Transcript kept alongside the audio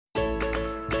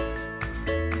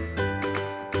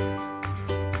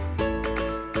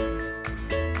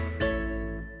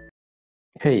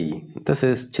Hey, this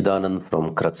is Chidanand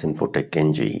from Kratz Infotech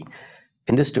NG.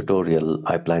 In this tutorial,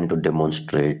 I plan to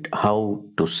demonstrate how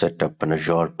to set up an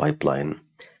Azure pipeline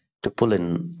to pull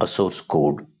in a source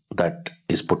code that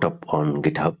is put up on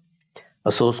GitHub,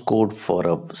 a source code for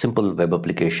a simple web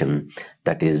application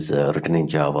that is written in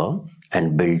Java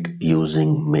and built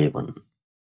using Maven.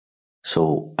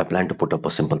 So I plan to put up a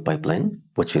simple pipeline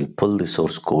which will pull the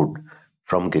source code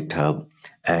from GitHub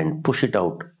and push it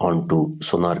out onto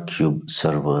SonarQube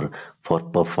server for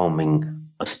performing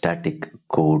a static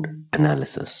code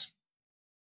analysis.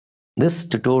 This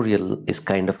tutorial is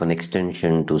kind of an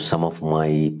extension to some of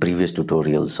my previous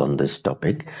tutorials on this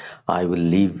topic. I will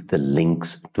leave the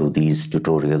links to these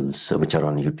tutorials which are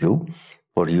on YouTube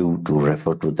for you to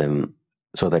refer to them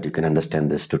so that you can understand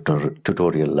this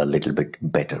tutorial a little bit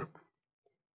better.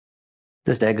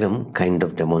 This diagram kind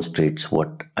of demonstrates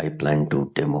what I plan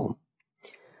to demo.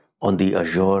 On the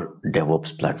Azure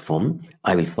DevOps platform,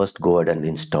 I will first go ahead and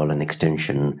install an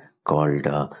extension called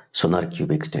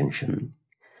SonarQube extension.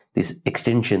 These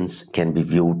extensions can be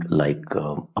viewed like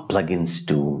plugins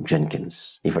to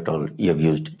Jenkins, if at all you have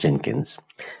used Jenkins.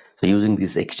 So using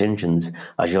these extensions,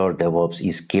 Azure DevOps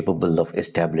is capable of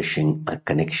establishing a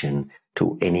connection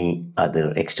to any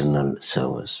other external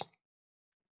servers.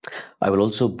 I will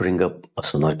also bring up a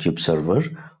SonarQube server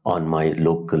on my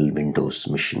local Windows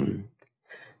machine.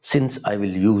 Since I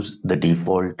will use the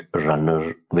default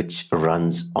runner which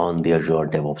runs on the Azure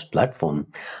DevOps platform,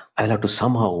 I'll have to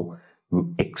somehow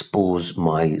expose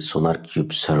my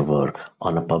SonarQube server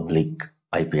on a public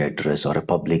IP address or a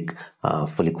public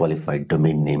fully qualified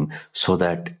domain name so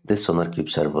that this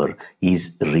SonarQube server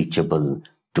is reachable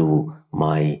to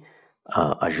my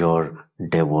Azure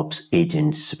DevOps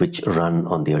agents which run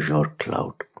on the Azure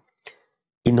cloud.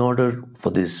 In order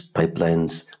for these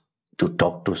pipelines to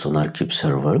talk to SonarQube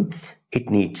server,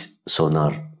 it needs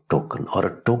Sonar token or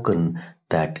a token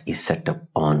that is set up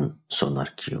on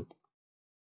SonarQube.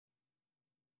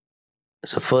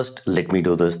 So first, let me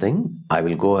do this thing. I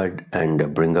will go ahead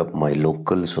and bring up my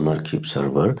local SonarQube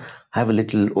server. I have a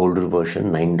little older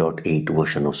version, 9.8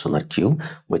 version of SonarQube,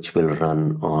 which will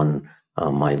run on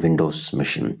my Windows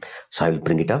machine. So I will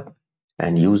bring it up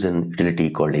and use an utility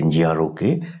called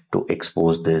ngrok to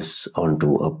expose this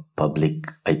onto a public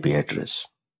IP address.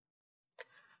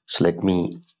 So let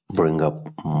me bring up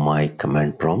my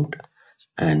command prompt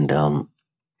and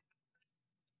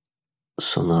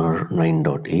sonar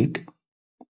 9.8.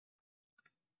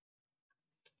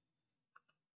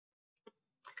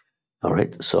 All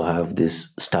right, so I have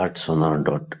this start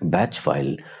sonar.batch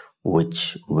file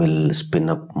which will spin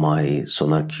up my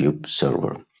SonarQube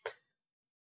server.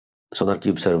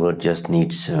 SonarQube server just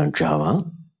needs Java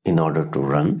in order to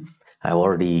run. I've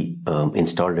already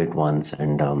installed it once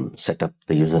and set up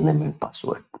the username and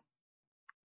password.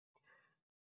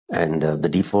 And the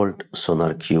default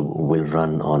SonarQube will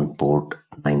run on port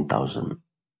 9000.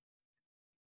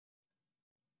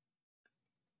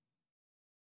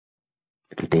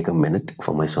 It will take a minute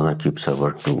for my SonarQube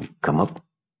server to come up.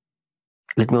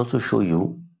 Let me also show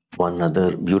you one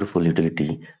other beautiful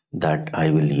utility that I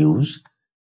will use.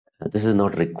 This is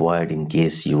not required in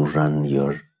case you run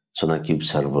your SonarQube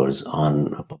servers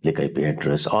on a public IP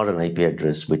address or an IP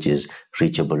address which is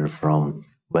reachable from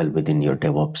well within your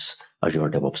Azure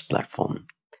DevOps platform.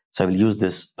 So I will use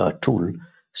this tool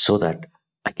so that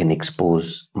I can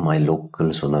expose my local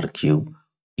SonarQube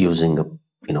using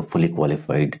a fully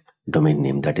qualified domain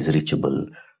name that is reachable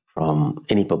from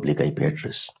any public IP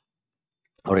address.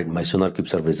 All right, my SonarQube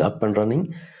server is up and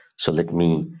running. So let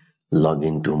me log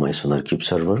into my SonarQube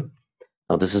server.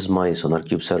 Now this is my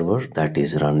SonarQube server that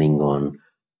is running on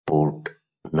port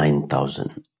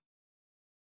 9000.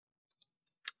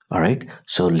 All right,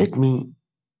 so let me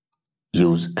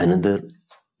use another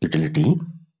utility,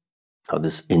 or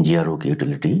this ngrok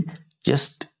utility,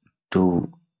 just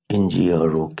to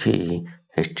ngrok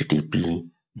http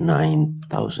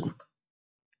 9000.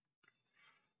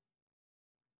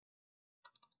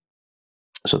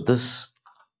 So this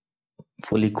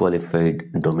fully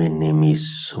qualified domain name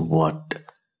is what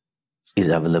is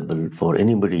available for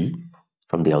anybody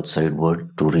from the outside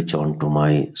world to reach on to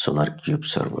my SonarQube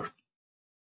server.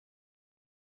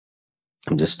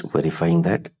 I'm just verifying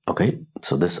that. Okay,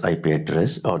 so this IP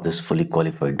address or this fully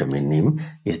qualified domain name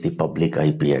is the public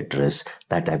IP address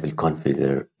that I will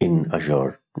configure in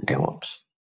Azure DevOps.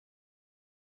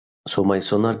 So my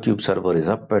SonarQube server is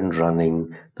up and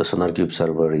running. The SonarQube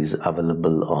server is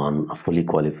available on a fully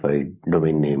qualified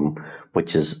domain name,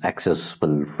 which is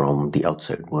accessible from the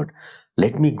outside world.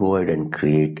 Let me go ahead and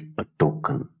create a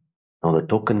token. Now the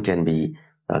token can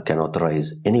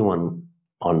authorize anyone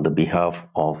on the behalf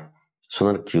of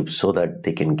SonarQube so that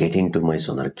they can get into my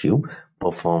SonarQube,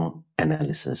 perform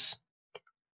analysis.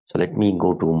 So let me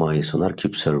go to my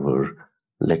SonarQube server.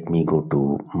 Let me go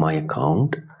to my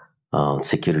account,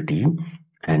 security,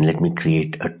 and let me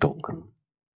create a token.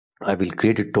 I will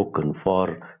create a token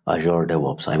for Azure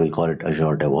DevOps. I will call it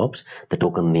Azure DevOps. The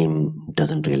token name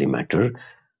doesn't really matter.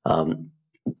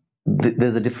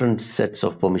 There's a different sets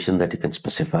of permission that you can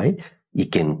specify. You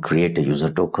can create a user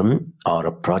token or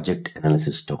a project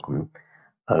analysis token,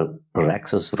 or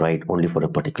access right only for a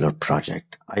particular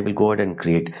project. I will go ahead and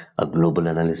create a global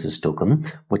analysis token,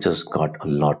 which has got a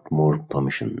lot more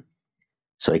permission.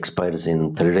 So expires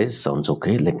in 30 days, sounds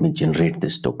okay. Let me generate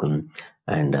this token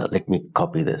and let me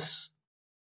copy this.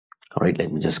 All right,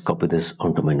 let me just copy this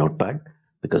onto my notepad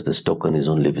because this token is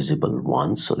only visible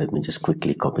once. So let me just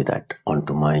quickly copy that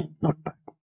onto my notepad.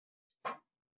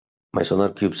 My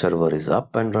SonarQube server is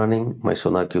up and running. My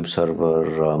SonarQube server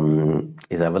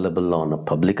is available on a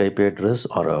public IP address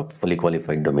or a fully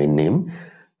qualified domain name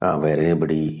where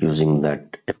anybody using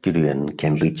that FQDN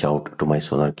can reach out to my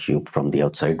SonarQube from the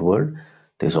outside world.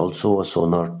 There's also a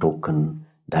Sonar token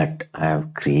that I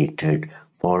have created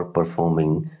for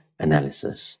performing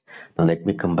analysis. Now let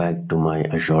me come back to my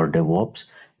Azure DevOps.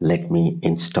 Let me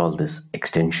install this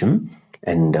extension,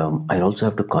 and I also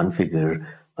have to configure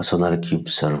a SonarQube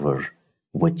server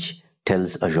which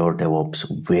tells Azure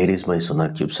DevOps where is my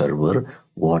SonarQube server,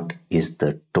 what is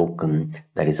the token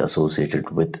that is associated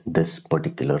with this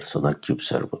particular SonarQube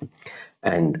server.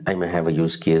 And I may have a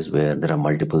use case where there are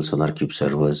multiple SonarQube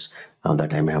servers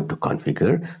that I may have to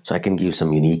configure. So I can give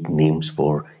some unique names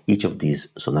for each of these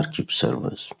SonarQube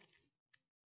servers.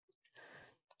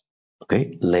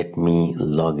 Okay, let me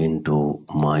log into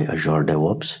my Azure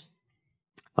DevOps.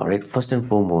 All right, first and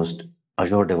foremost,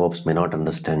 Azure DevOps may not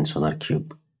understand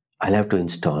SonarQube. I'll have to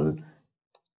install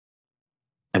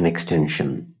an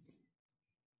extension.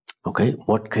 Okay,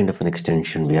 what kind of an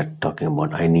extension we are talking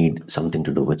about? I need something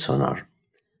to do with Sonar.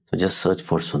 So just search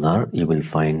for Sonar, you will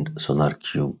find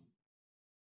SonarQube.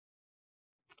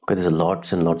 Okay, there's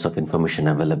lots and lots of information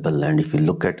available, and if you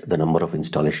look at the number of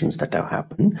installations that have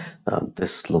happened,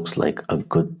 this looks like a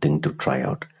good thing to try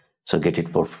out. So get it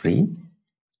for free.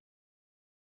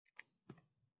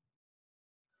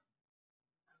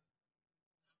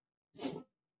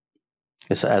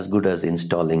 It's as good as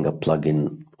installing a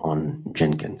plugin on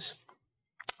Jenkins.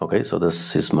 Okay, so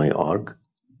this is my org.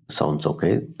 Sounds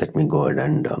okay. Let me go ahead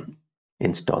and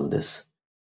install this.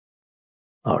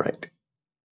 All right.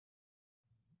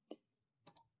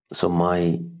 So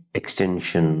my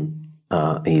extension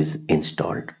is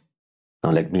installed.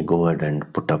 Now let me go ahead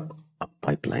and put up a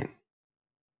pipeline.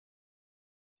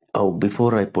 Oh,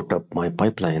 before I put up my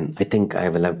pipeline, I think I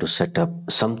will have to set up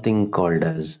something called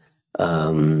as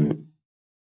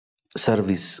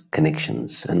service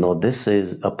connections. And now this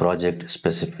is a project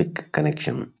specific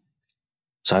connection.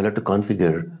 So I'll have to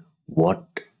configure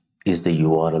what is the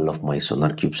URL of my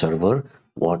SonarQube server,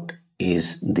 what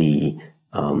is the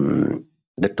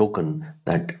token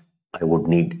that I would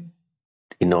need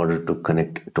in order to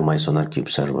connect to my SonarQube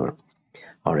server.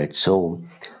 All right, so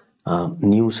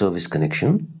new service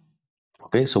connection.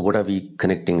 Okay, so what are we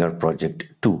connecting our project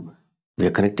to? We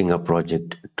are connecting our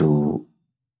project to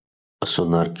a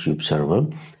SonarQube server.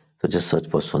 So just search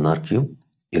for SonarQube,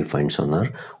 you'll find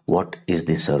Sonar. What is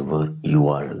the server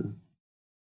URL?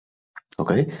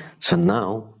 Okay, so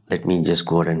now let me just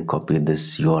go ahead and copy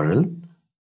this URL.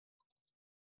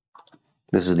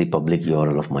 This is the public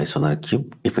URL of my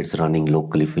SonarQube. If it's running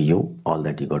locally for you, all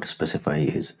that you got to specify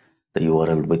is the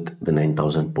URL with the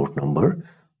 9000 port number.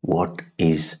 What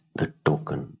is the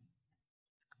token?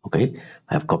 Okay,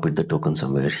 I have copied the token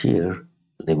somewhere here.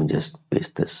 Let me just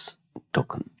paste this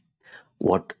token.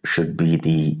 What should be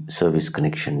the service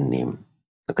connection name?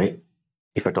 Okay,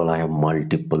 if at all I have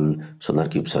multiple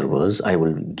SonarQube servers, I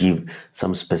will give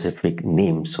some specific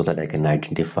names so that I can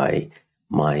identify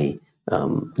my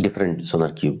different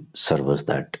SonarQube servers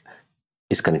that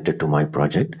is connected to my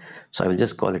project. So I will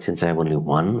just call it, since I have only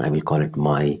one, I will call it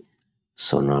my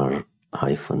Sonar-server.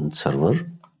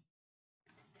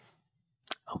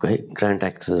 Okay, grant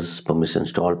access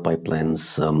permissions to all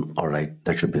pipelines. All right,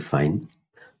 that should be fine.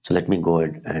 So let me go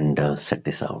ahead and set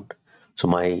this out. So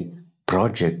my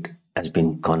project has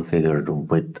been configured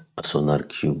with a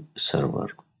SonarQube server.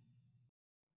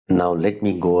 Now let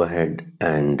me go ahead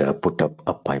and put up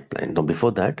a pipeline. Now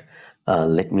before that,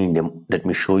 let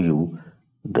me show you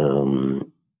the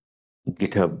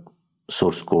GitHub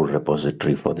source code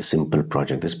repository for the simple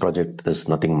project. This project is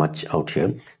nothing much out here.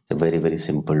 It's a very, very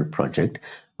simple project,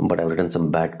 but I've written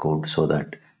some bad code so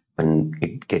that when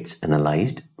it gets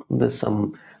analyzed, there's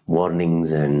some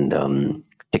warnings and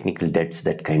technical debts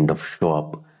that kind of show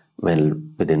up well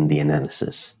within the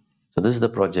analysis. So this is the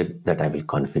project that I will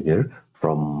configure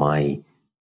for my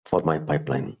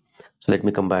pipeline. So let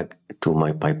me come back to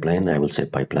my pipeline. I will say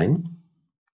pipeline.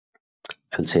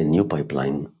 I'll say new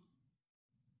pipeline.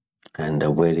 And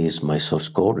where is my source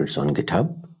code? It's on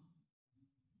GitHub.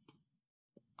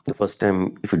 The first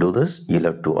time if you do this, you'll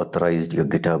have to authorize your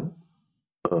GitHub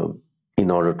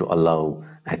in order to allow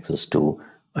access to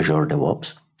Azure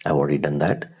DevOps. I've already done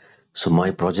that. So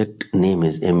my project name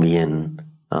is MVN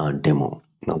demo.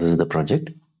 Now this is the project,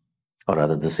 or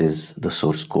rather this is the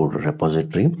source code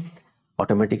repository.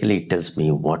 Automatically it tells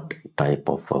me what type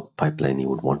of a pipeline you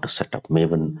would want to set up.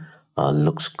 Maven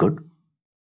looks good.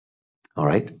 All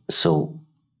right, so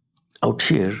out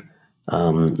here,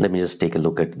 let me just take a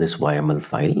look at this YML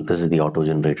file. This is the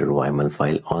auto-generated YML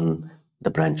file. On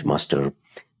the branch master,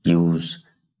 use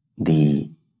the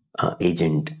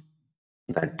agent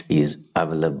that is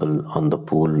available on the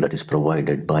pool that is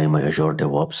provided by my Azure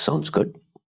DevOps. Sounds good.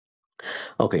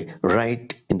 Okay,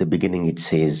 right in the beginning it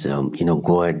says,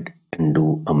 go ahead and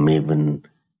do a Maven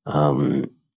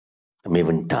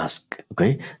task.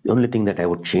 Okay, the only thing that I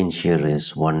would change here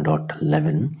is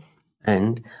 1.11,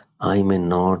 and I may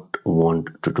not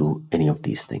want to do any of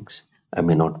these things. I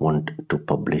may not want to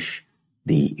publish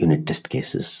the unit test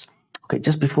cases. Okay,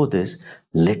 just before this,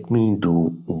 let me do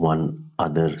one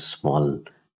other small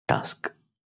task.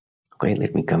 Okay,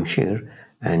 let me come here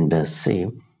and say,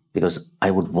 because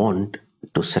I would want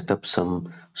to set up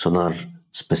some Sonar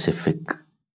specific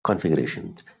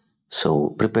configurations. So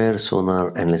prepare Sonar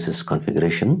analysis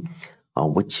configuration,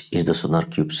 which is the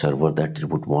SonarQube server that you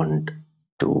would want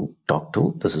to talk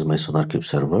to. This is my SonarQube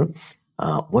server.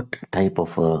 What type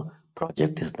of a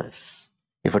project is this?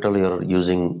 If at all you're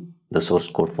using the source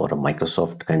code for a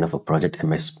Microsoft kind of a project,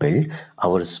 MS build,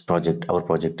 our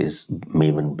project is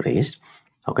Maven based.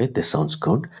 Okay, this sounds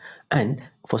good. And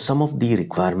for some of the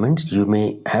requirements, you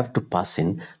may have to pass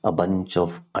in a bunch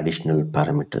of additional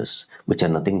parameters, which are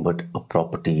nothing but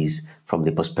properties from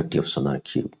the perspective of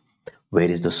SonarQube.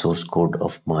 Where is the source code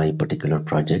of my particular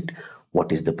project?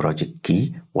 What is the project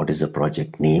key? What is the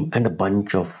project name? And a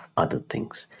bunch of other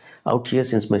things. Out here,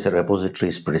 since my repository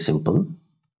is pretty simple,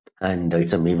 and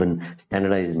it's a Maven,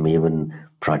 standardized Maven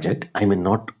project, I may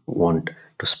not want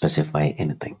to specify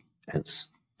anything else.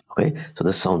 Okay, so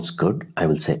this sounds good. I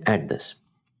will say add this.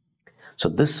 So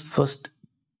this first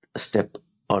step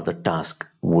or the task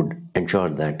would ensure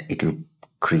that it will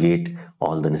create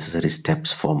all the necessary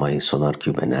steps for my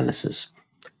SonarQube analysis.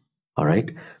 All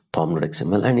right,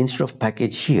 pom.xml, and instead of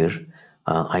package here,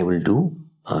 I will do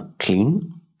a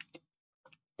clean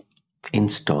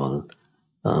install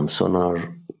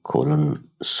sonar:*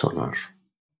 sonar.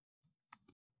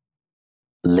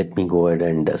 Let me go ahead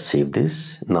and save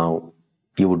this. Now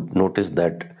you would notice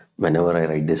that whenever I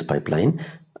write this pipeline,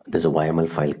 there's a YML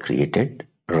file created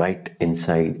right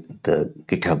inside the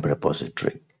GitHub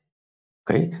repository.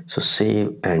 Okay, so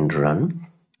save and run.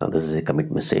 Now this is a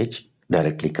commit message.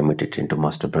 Directly commit it into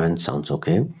master branch. Sounds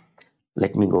okay.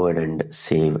 Let me go ahead and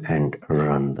save and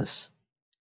run this.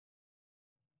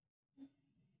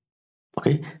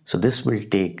 Okay, so this will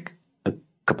take a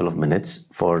couple of minutes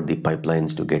for the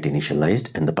pipelines to get initialized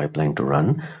and the pipeline to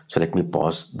run. So let me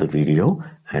pause the video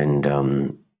and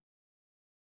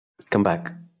come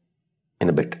back in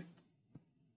a bit.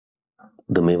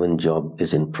 The Maven job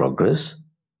is in progress,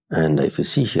 and if you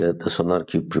see here, the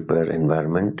SonarQube prepare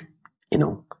environment,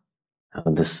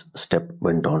 this step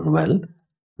went on well.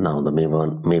 Now the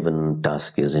Maven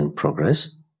task is in progress.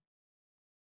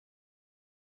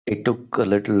 It took a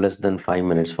little less than 5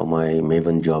 minutes for my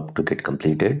Maven job to get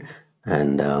completed,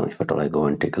 and if at all I go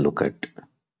and take a look at,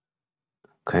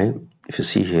 okay, if you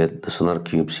see here, the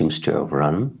SonarQube seems to have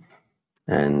run.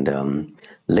 And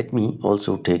let me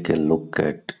also take a look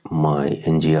at my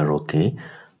NGROK.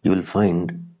 You will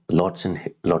find lots and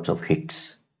lots of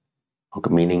hits.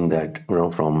 Okay, meaning that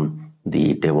from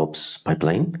the DevOps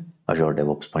pipeline, Azure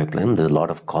DevOps pipeline, there's a lot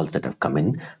of calls that have come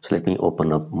in. So let me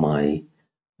open up my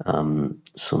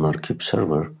SonarQube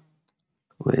server.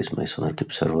 Where is my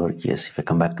SonarQube server? Yes, if I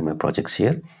come back to my projects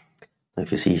here,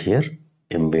 if you see here,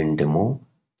 Ambient demo,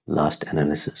 last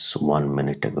analysis 1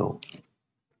 minute ago.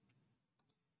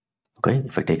 Okay,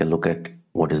 if I take a look at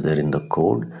what is there in the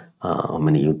code, how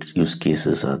many use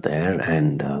cases are there,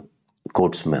 and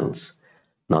code smells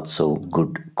not so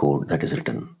good code that is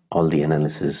written. All the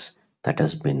analysis that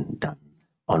has been done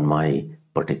on my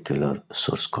particular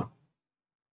source code.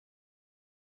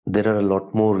 There are a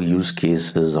lot more use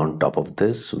cases on top of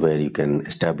this where you can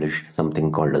establish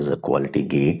something called as a quality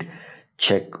gate,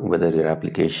 check whether your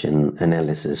application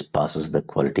analysis passes the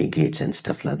quality gates and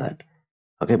stuff like that.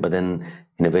 Okay, but then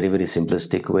in a very, very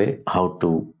simplistic way, how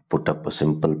to put up a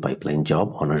simple pipeline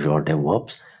job on Azure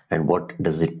DevOps, and what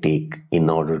does it take in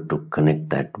order to connect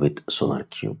that with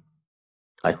SonarQube.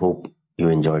 I hope you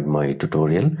enjoyed my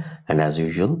tutorial, and as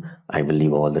usual, I will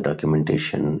leave all the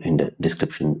documentation in the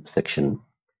description section,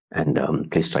 and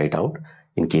please try it out.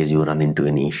 In case you run into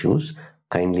any issues,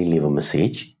 kindly leave a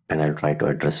message and I'll try to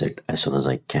address it as soon as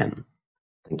I can.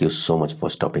 Thank you so much for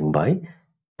stopping by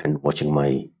and watching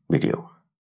my video.